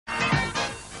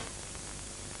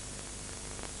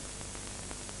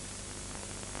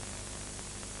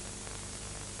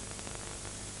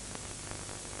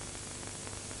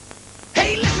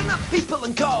people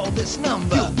and call this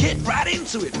number. You'll get right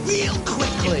into it real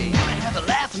quickly. You wanna have a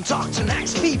laugh and talk to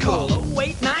nice people. Call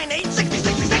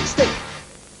 0898-60-60-60.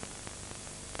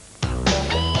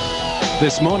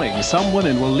 This morning, some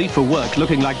women will leave for work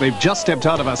looking like they've just stepped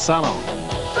out of a salon.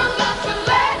 Salon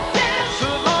Selectives.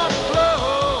 Salon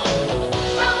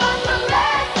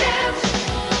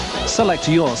Selectives. Select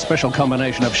your special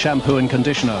combination of shampoo and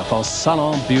conditioner for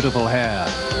salon beautiful hair.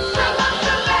 Salon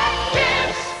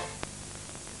Selectives.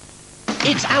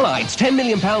 It's Allied's £10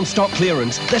 million stock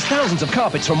clearance. There's thousands of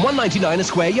carpets from £1.99 a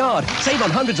square yard. Save on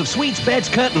hundreds of suites, beds,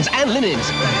 curtains and linens.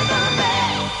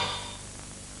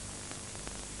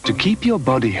 To keep your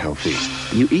body healthy,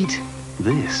 you eat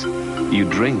this. You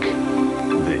drink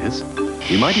this.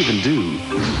 You might even do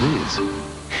this.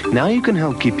 Now you can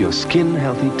help keep your skin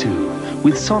healthy too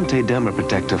with Sante Derma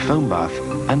Protector Foam Bath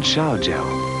and Shower Gel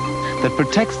that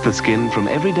protects the skin from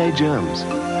everyday germs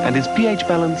and is pH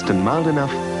balanced and mild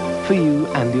enough for you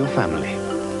and your family.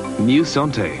 New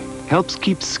Sante helps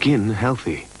keep skin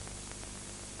healthy.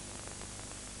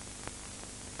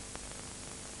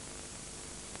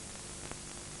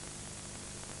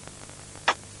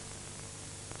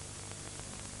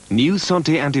 New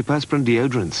Sante antiperspirant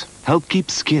deodorants help keep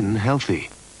skin healthy.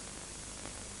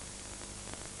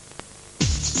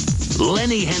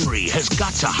 Lenny Henry has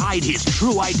got to hide his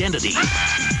true identity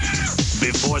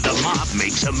before the mob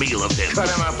makes a meal of him. Cut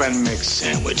him up and make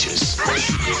sandwiches.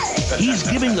 He's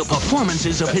giving the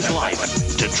performances of his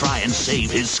life to try and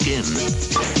save his skin.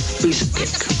 Piece of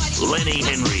cake. Lenny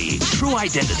Henry, True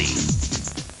Identity.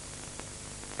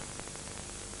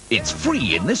 It's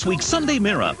free in this week's Sunday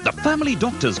Mirror, the Family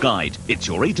Doctor's Guide. It's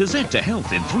your A to Z to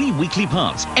health in 3 weekly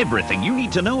parts. Everything you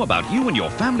need to know about you and your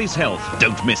family's health.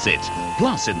 Don't miss it.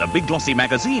 Plus, in the big glossy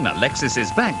magazine, Alexis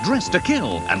is back dressed to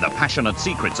kill. And the passionate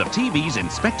secrets of TV's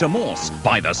Inspector Morse.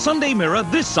 Buy the Sunday Mirror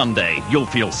this Sunday. You'll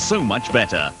feel so much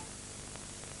better.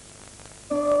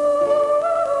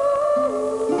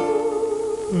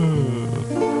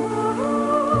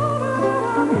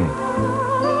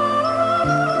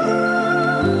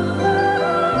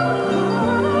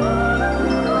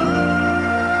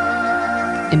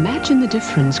 Imagine the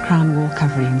difference crown wall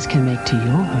coverings can make to your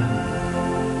home.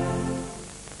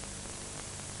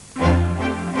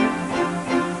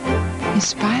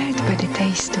 Inspired by the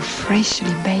taste of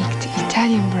freshly baked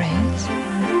Italian breads,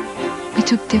 we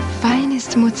took the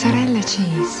finest mozzarella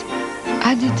cheese,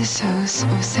 added the sauce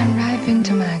of sun-ripened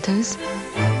tomatoes,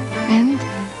 and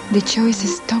the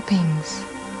choicest toppings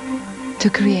to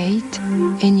create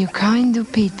a new kind of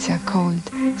pizza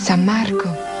called San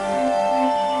Marco.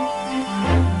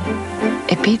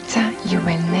 A pizza you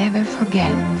will never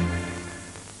forget.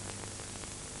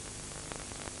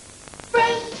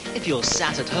 If you're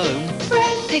sat at home,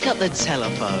 pick up the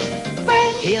telephone.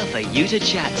 Here for you to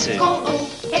chat to.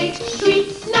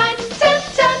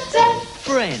 008391010.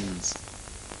 Friends.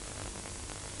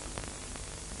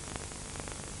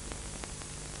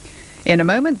 In a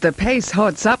moment, the pace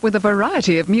hots up with a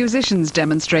variety of musicians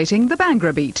demonstrating the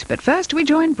Bhangra beat. But first, we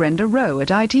join Brenda Rowe at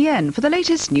ITN for the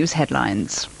latest news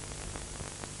headlines.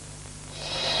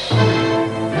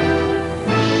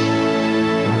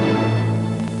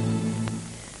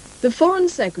 The Foreign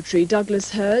Secretary,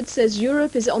 Douglas Hurd, says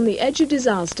Europe is on the edge of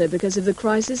disaster because of the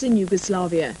crisis in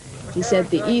Yugoslavia. He said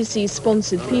the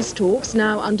EC-sponsored peace talks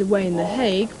now underway in The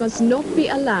Hague must not be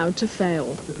allowed to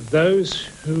fail. Those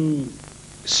who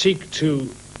seek to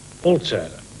alter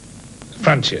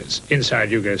frontiers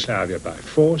inside Yugoslavia by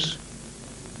force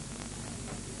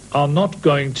are not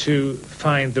going to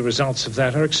find the results of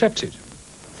that are accepted.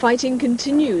 Fighting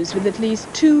continues with at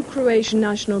least 2 Croatian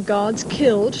National Guards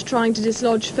killed trying to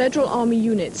dislodge Federal Army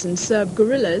units and Serb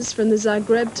guerrillas from the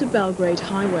Zagreb to Belgrade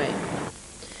highway.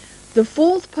 The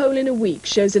 4th poll in a week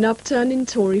shows an upturn in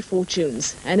Tory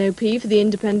fortunes. NOP for the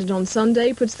Independent on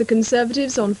Sunday puts the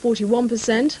Conservatives on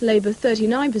 41%, Labour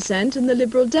 39% and the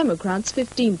Liberal Democrats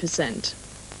 15%.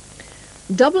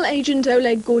 Double agent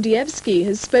Oleg Gordievsky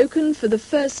has spoken for the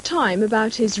first time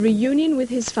about his reunion with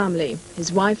his family.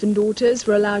 His wife and daughters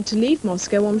were allowed to leave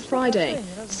Moscow on Friday,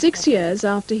 6 years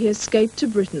after he escaped to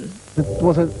Britain. It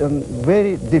was a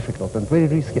very difficult and very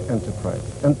risky enterprise,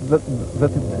 and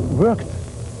that it worked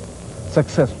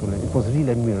successfully. It was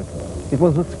really a miracle. It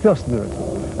was the first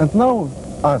miracle. And now,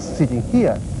 us sitting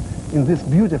here in this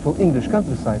beautiful English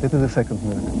countryside, it is the second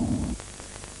miracle.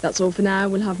 That's all for now.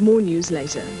 We'll have more news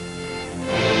later.